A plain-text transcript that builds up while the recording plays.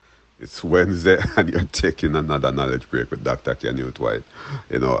It's Wednesday and you're taking another knowledge break with Dr. Canute White.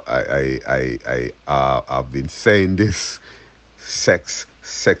 I've been saying this: sex,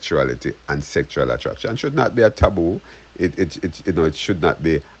 sexuality, and sexual attraction should not be a taboo. It should not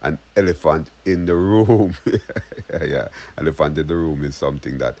be an elephant in the room. Yeah, elephant in the room is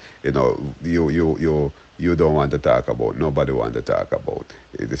something that you don't want to talk about. Nobody want to talk about,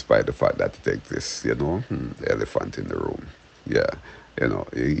 despite the fact that it exists. The elephant in the room. Yeah,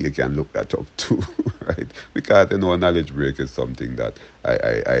 you can look that up too, right? Because knowledge break is something that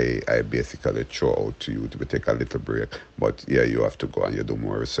I basically throw out to you to take a little break. But yeah, you have to go and you do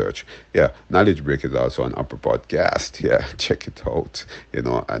more research. Yeah, knowledge break is also an upper podcast. Yeah, check it out.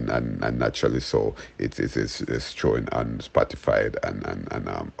 And naturally so it's showing on Spotify and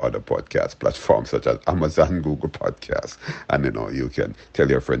other podcast platforms such as Amazon, Google Podcasts, and you can tell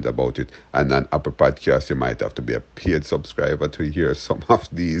your friends about it. And on Apple Podcasts, you might have to be a paid subscriber to hear some of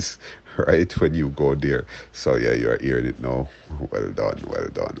these, right, when you go there. So yeah, you're hearing it now. Well done, well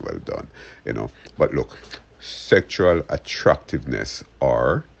done, well done. But look, sexual attractiveness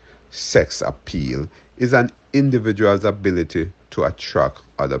or sex appeal is an individual's ability to attract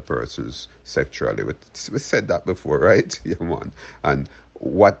other persons sexually. We said that before, right? Yeah, man. And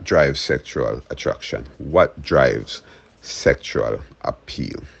what drives sexual attraction? What drives sexual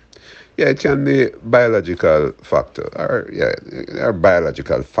appeal? Yeah, it can be biological factor, or yeah, there are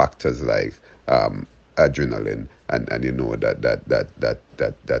biological factors like adrenaline, and that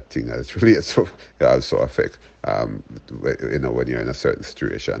thing has really also affect when you're in a certain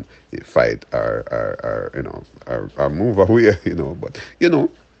situation, you fight or move away, but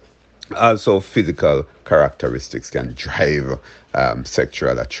also physical characteristics can drive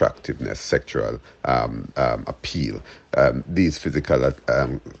sexual attractiveness, sexual appeal. These physical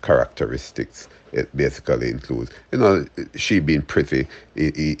characteristics, it basically includes, she being pretty,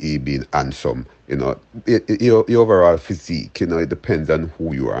 he being handsome, your overall physique. It depends on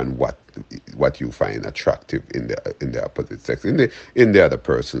who you are and what you find attractive in the opposite sex, in the other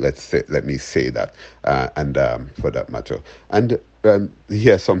person. Let me say that, and for that matter, and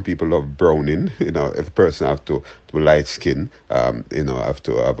yeah, some people love browning. If a person have to light skin, have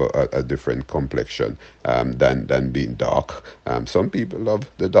to have a different complexion than being dark. Some people love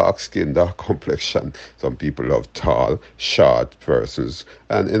the dark skin, dark complexion. Some people love tall, short persons.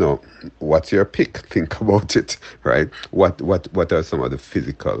 And what's your pick? Think about it, right? What are some of the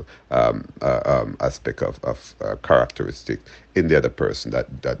physical aspect of characteristic in the other person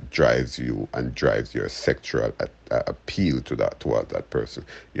that drives you and drives your sexual appeal towards that person,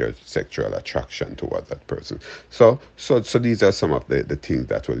 your sexual attraction towards that person. So these are some of the things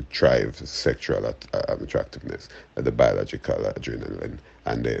that will drive sexual attractiveness: the biological adrenaline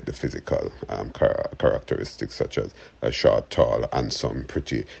and the physical characteristics such as short, tall, handsome,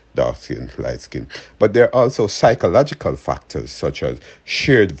 pretty, dark skin, light skin. But there are also psychological factors such as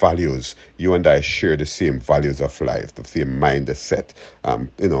shared values. You and I share the same values of life, the same mindset,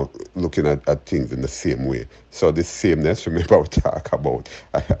 looking at things in the same way. So this sameness, remember we talk about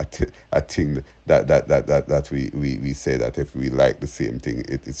a thing that we say that if we like the same thing,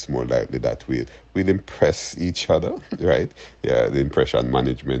 it's more likely that we'll impress each other, right? Yeah, the impression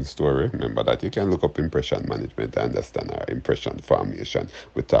management story. Remember that you can look up impression management to understand our impression formation.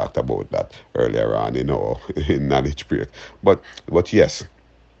 We talked about that earlier on, in knowledge break. But yes,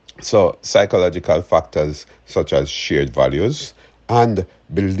 so psychological factors such as shared values and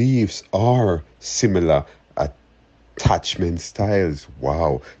beliefs are similar attachment styles.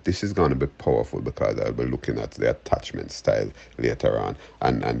 Wow, this is going to be powerful because I'll be looking at the attachment style later on.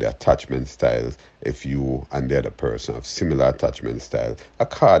 And the attachment styles, if you and the other person have similar attachment style,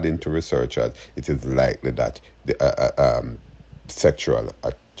 according to researchers, it is likely that the sexual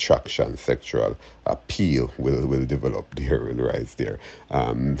attraction, sexual appeal will develop there, will rise there.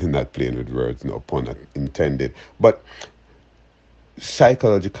 Not playing with words, no pun intended. But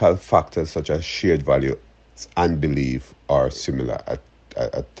psychological factors such as shared value and belief or similar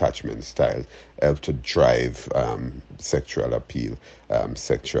attachment styles help to drive sexual appeal,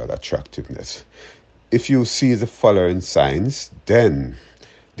 sexual attractiveness. If you see the following signs, then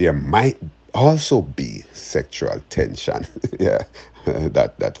there might also be sexual tension. Yeah,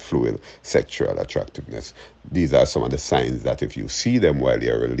 that fluid sexual attractiveness. These are some of the signs that if you see them while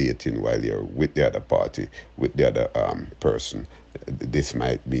you're relating, while you're with the other party, with the other person, this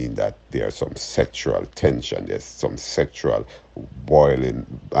might mean that there's some sexual tension, there's some sexual boiling,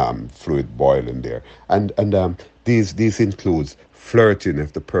 fluid boiling there. And these includes flirting.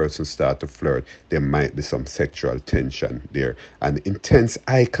 If the person start to flirt, there might be some sexual tension there. And intense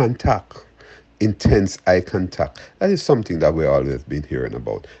eye contact, intense eye contact. That is something that we've always been hearing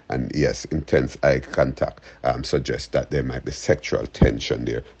about. And yes, intense eye contact suggests that there might be sexual tension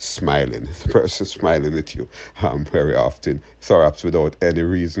there. Smiling, the person smiling at you very often, perhaps without any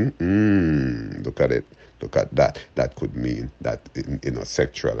reason. Look at it. Look at that. That could mean that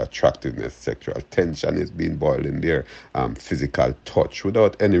sexual attractiveness, sexual tension is being boiled in there. Physical touch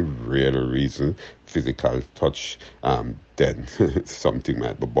without any real reason. Physical touch, then something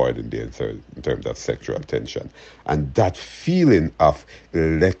might be boiled in there in terms of sexual tension. And that feeling of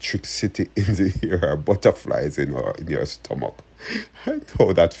electricity in the air, butterflies in your stomach.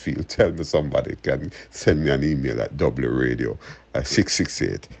 How that feel? Tell me. Somebody can send me an email at wradio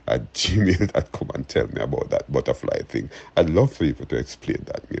 668 at gmail.com and tell me about that butterfly thing. I'd love for people to explain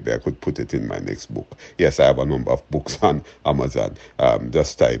that. Maybe I could put it in my next book. Yes, I have a number of books on Amazon.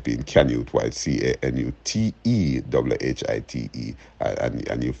 Just type in Canute White, CANUTEWHITE,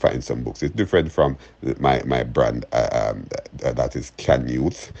 and you find some books. It's different from my brand that is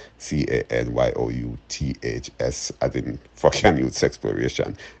Canute, CANYOUTHS, as in for Canute's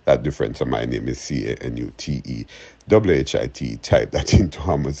exploration. That different. So my name is CANUTE. WHIT, type that into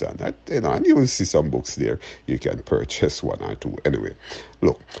Amazon, and you will see some books there. You can purchase one or two. Anyway,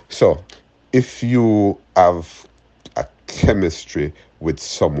 look, so if you have a chemistry with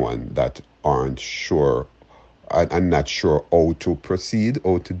someone that aren't sure and not sure how to proceed,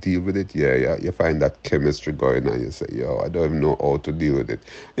 how to deal with it, you find that chemistry going on, you say, I don't even know how to deal with it.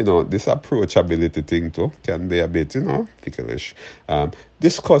 This approachability thing too can be a bit, ticklish.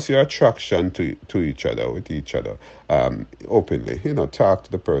 Discuss your attraction to each other, with each other, openly. Talk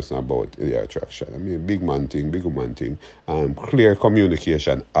to the person about your attraction. I mean, big man thing, big woman thing. Clear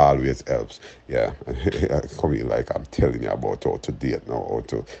communication always helps. Yeah, coming like I'm telling you about how to date now, how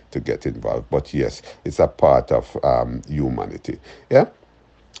to get involved. But yes, it's a part of humanity. Yeah.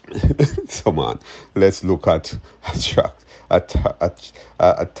 So man, let's look at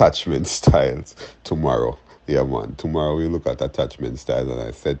attachment styles tomorrow. Yeah, man. Tomorrow we look at attachment styles, and I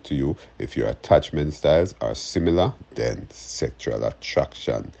said to you, if your attachment styles are similar, then sexual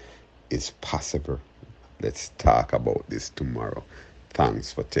attraction is possible. Let's talk about this tomorrow.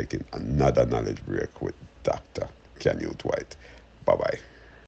 Thanks for taking another knowledge break with Dr. Canute White. Bye bye.